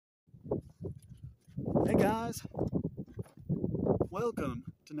guys, welcome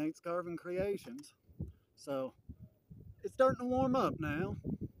to Nate's Carving Creations. So it's starting to warm up now,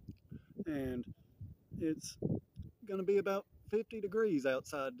 and it's gonna be about 50 degrees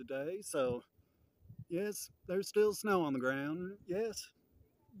outside today. So yes, there's still snow on the ground. Yes,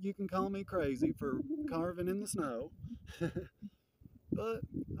 you can call me crazy for carving in the snow, but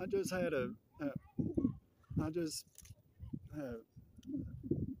I just had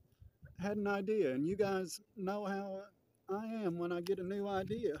had an idea, and you guys know how I am when I get a new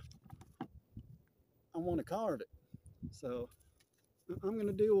idea. I want to carve it. So I'm going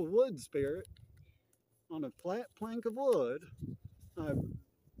to do a wood spirit on a flat plank of wood.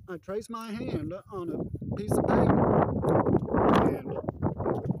 I trace my hand on a piece of paper,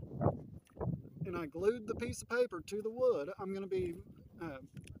 and I glued the piece of paper to the wood. I'm going to be,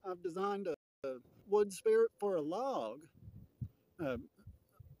 I've designed a wood spirit for a log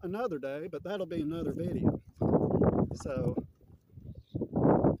another day, but that'll be another video. So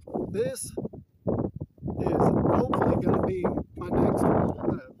this is hopefully going to be my next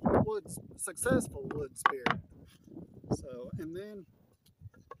successful wood spirit. So, and then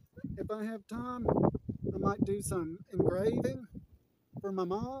if I have time, I might do some engraving for my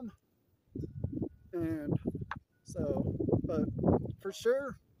mom. And so, but for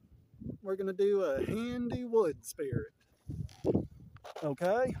sure, we're going to do a handy wood spirit.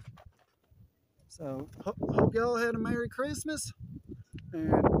 Okay? So, hope y'all had a Merry Christmas.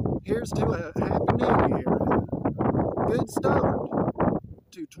 And here's to a Happy New Year. Good start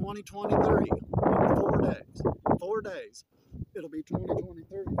to 2023 in 4 days. 4 days. It'll be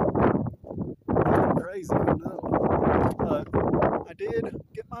 2023. Crazy, I know. But I did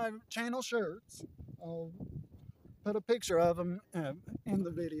get my channel shirts. I'll put a picture of them in the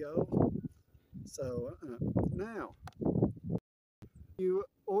video. So now, you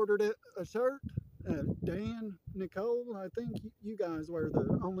ordered a shirt. Dan, Nicole, I think you guys were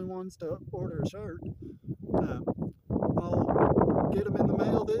the only ones to order a shirt. I'll get them in the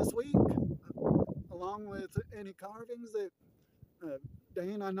mail this week, along with any carvings that,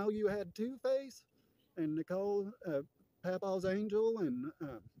 Dan, I know you had Two-Face, and Nicole, Papa's Angel, and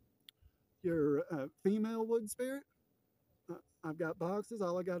your female wood spirit. I've got boxes.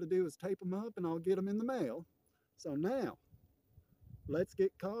 All I got to do is tape them up, and I'll get them in the mail. So now, let's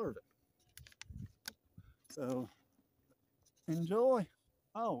get carving. So, enjoy.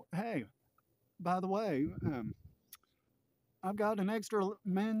 Oh, hey, by the way, I've got an extra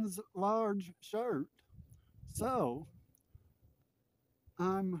men's large shirt. So,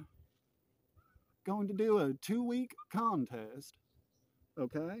 I'm going to do a 2-week contest,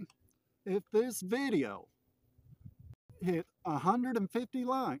 okay? If this video hit 150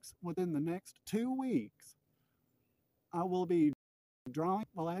 likes within the next 2 weeks, I will be drawing,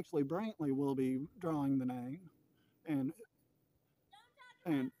 well, actually Brantley will be drawing the name, and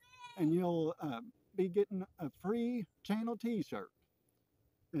you'll be getting a free channel t-shirt.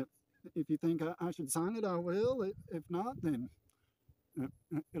 If you think I should sign it, I will. If not, then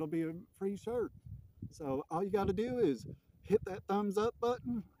it'll be a free shirt. So all you got to do is hit that thumbs up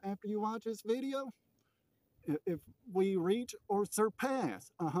button after you watch this video. If we reach or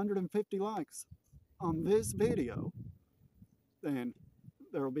surpass 150 likes on this video, then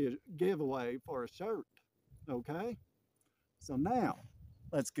there will be a giveaway for a shirt, okay? So now,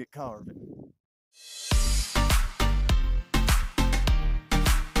 let's get carving.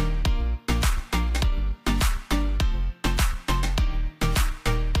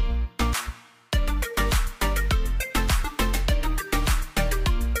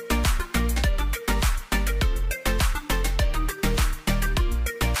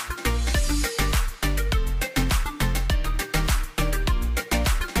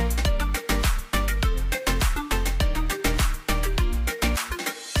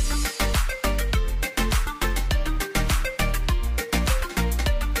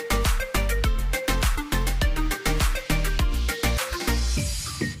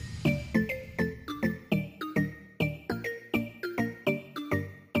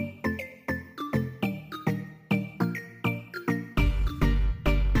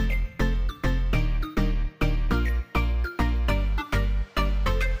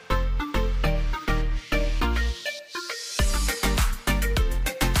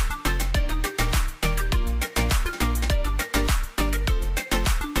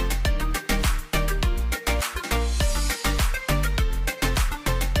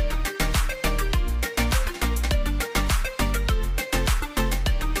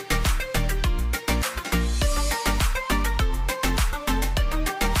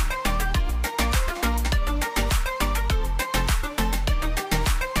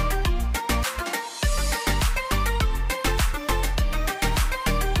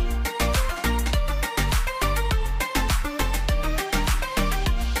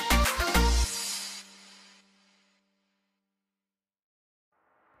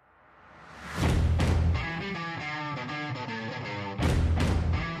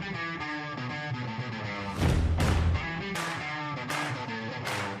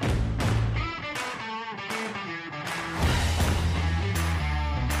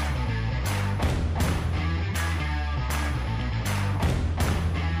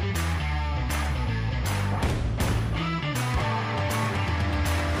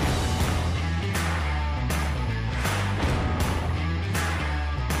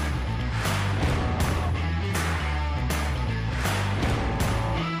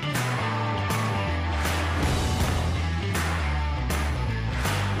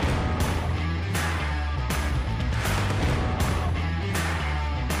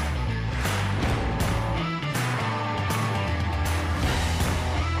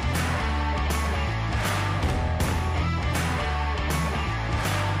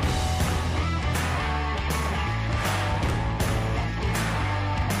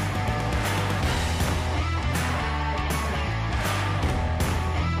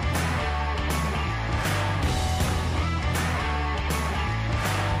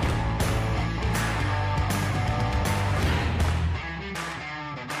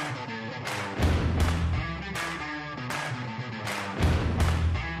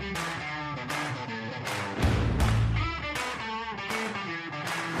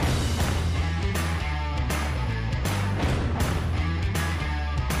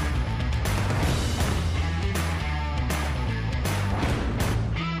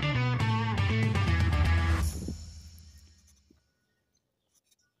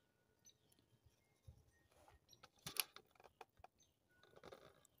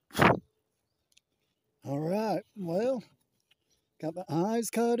 All right, well, got my eyes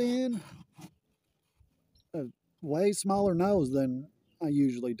cut in. A way smaller nose than I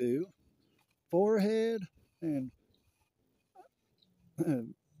usually do. Forehead, and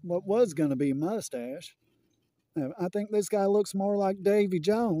what was going to be mustache. I think this guy looks more like Davy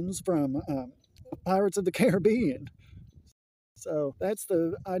Jones from Pirates of the Caribbean. So that's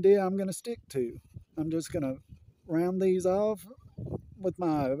the idea I'm going to stick to. I'm just going to round these off with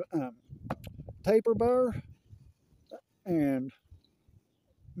my taper burr and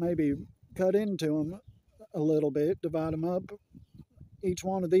maybe cut into them a little bit, divide them up, each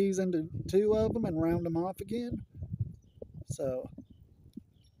one of these into two of them, and round them off again. So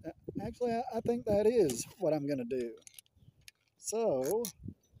actually, I think that is what I'm going to do. So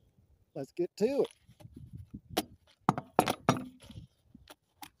let's get to it.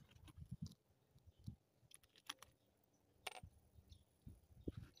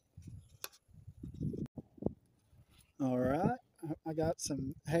 All right, I got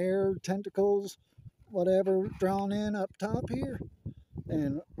some hair, tentacles, whatever drawn in up top here,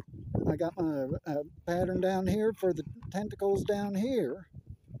 and I got my pattern down here for the tentacles down here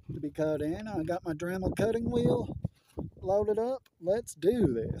to be cut in. I got my Dremel cutting wheel loaded up. Let's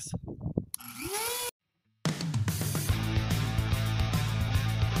do this.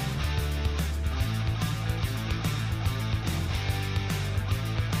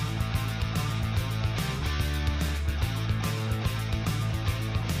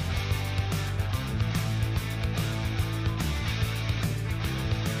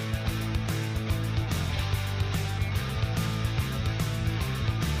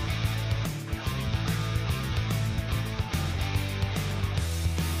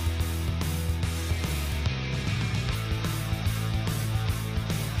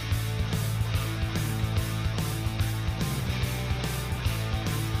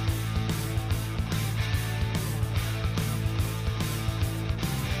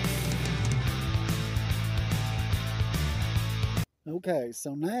 Okay,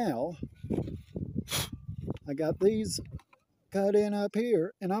 so now I got these cut in up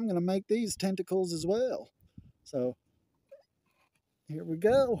here, and I'm going to make these tentacles as well. So here we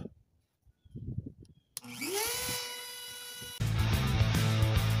go.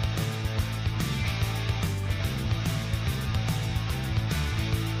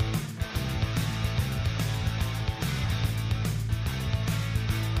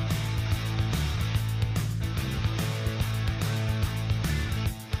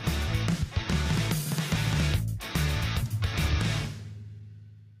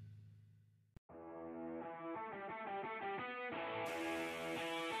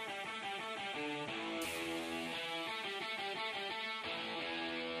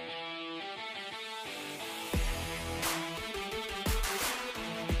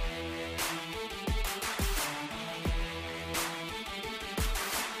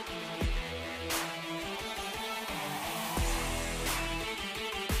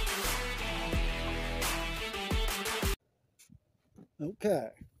 Okay,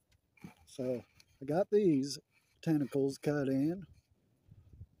 so I got these tentacles cut in,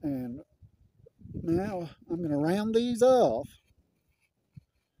 and now I'm going to round these off,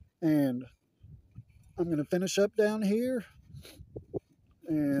 and I'm going to finish up down here,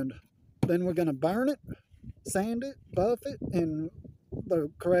 and then we're going to burn it, sand it, buff it in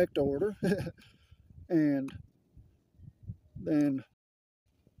the correct order, and then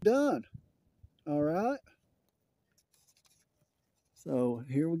done. All right. So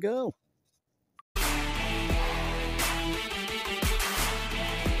here we go.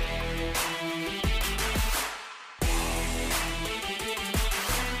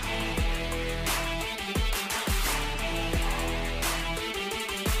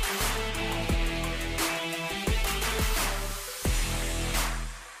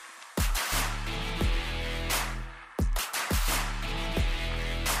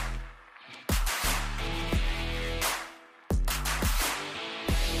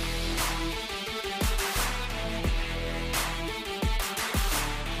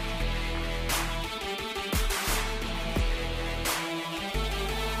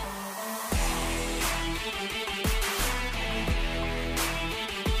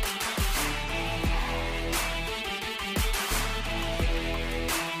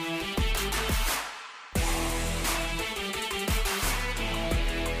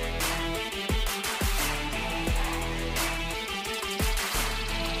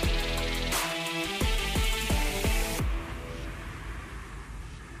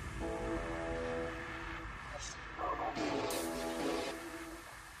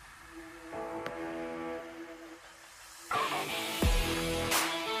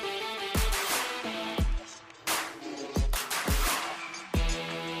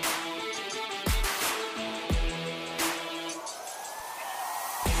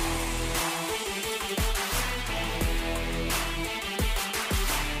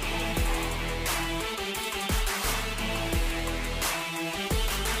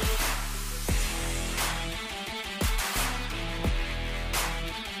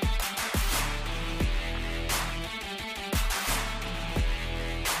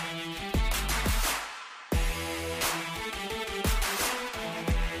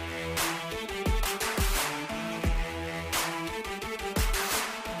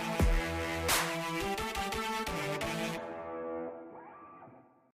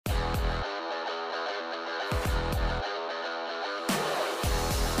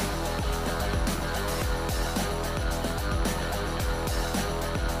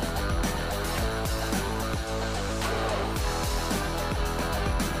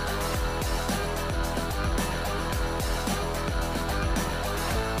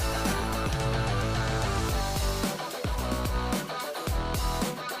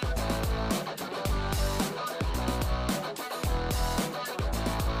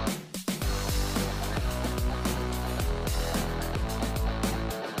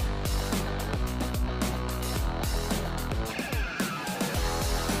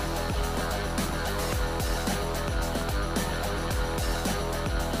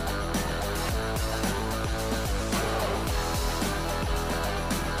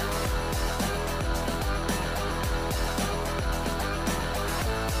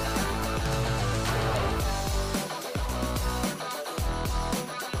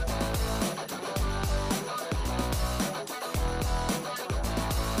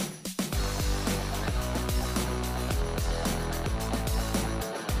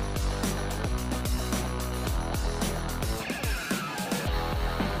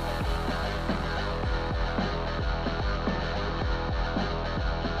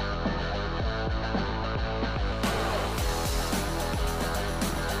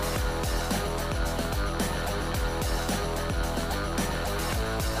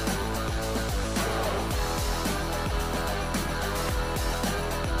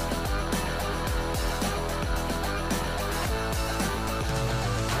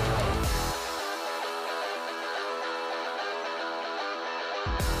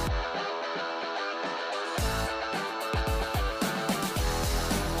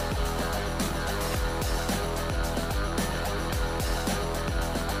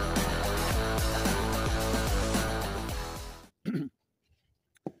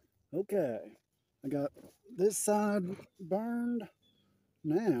 Okay, I got this side burned.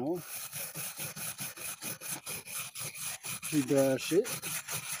 Now, we brush it.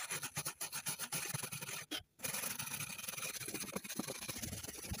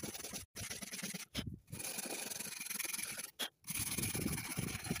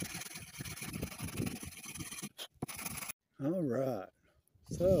 All right,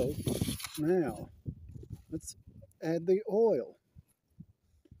 so now let's add the oil.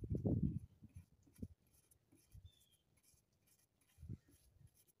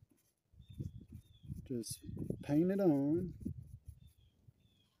 Just paint it on.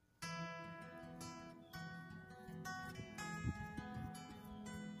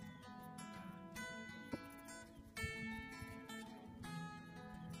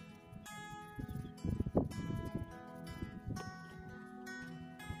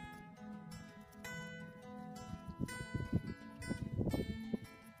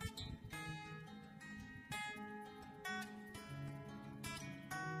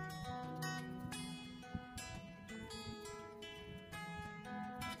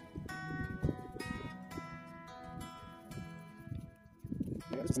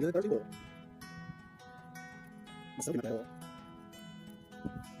 Yeah, just good, 30 wood. I'm soaking up that oil.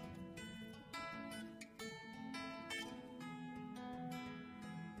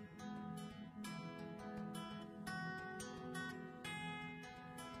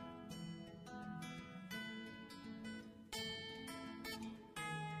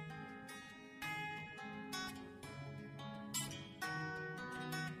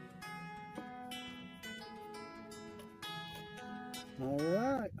 All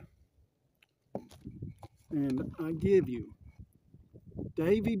right, and I give you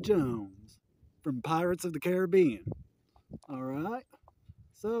Davy Jones from Pirates of the Caribbean. All right,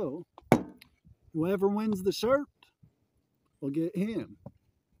 so whoever wins the shirt will get him.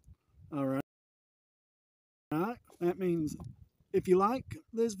 All right, that means if you like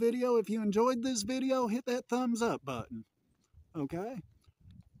this video, if you enjoyed this video, hit that thumbs up button. Okay,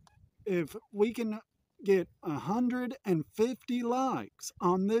 if we can get 150 likes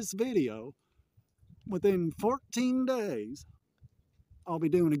on this video within 14 days, I'll be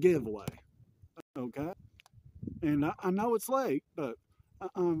doing a giveaway. Okay, and I know it's late, but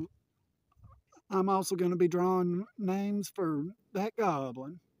I'm also going to be drawing names for that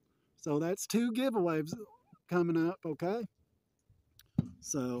goblin. So that's 2 giveaways coming up, okay?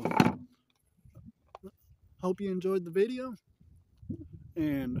 So, hope you enjoyed the video.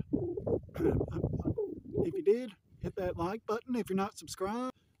 And if you did, hit that like button. If you're not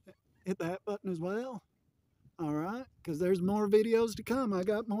subscribed, hit that button as well. All right, because there's more videos to come. I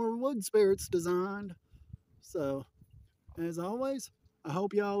got more wood spirits designed. So, as always, I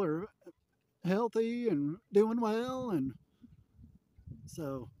hope y'all are healthy and doing well. And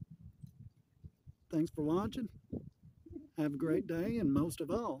so, thanks for watching. Have a great day, and most of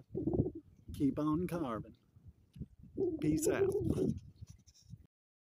all, keep on carving. Peace out.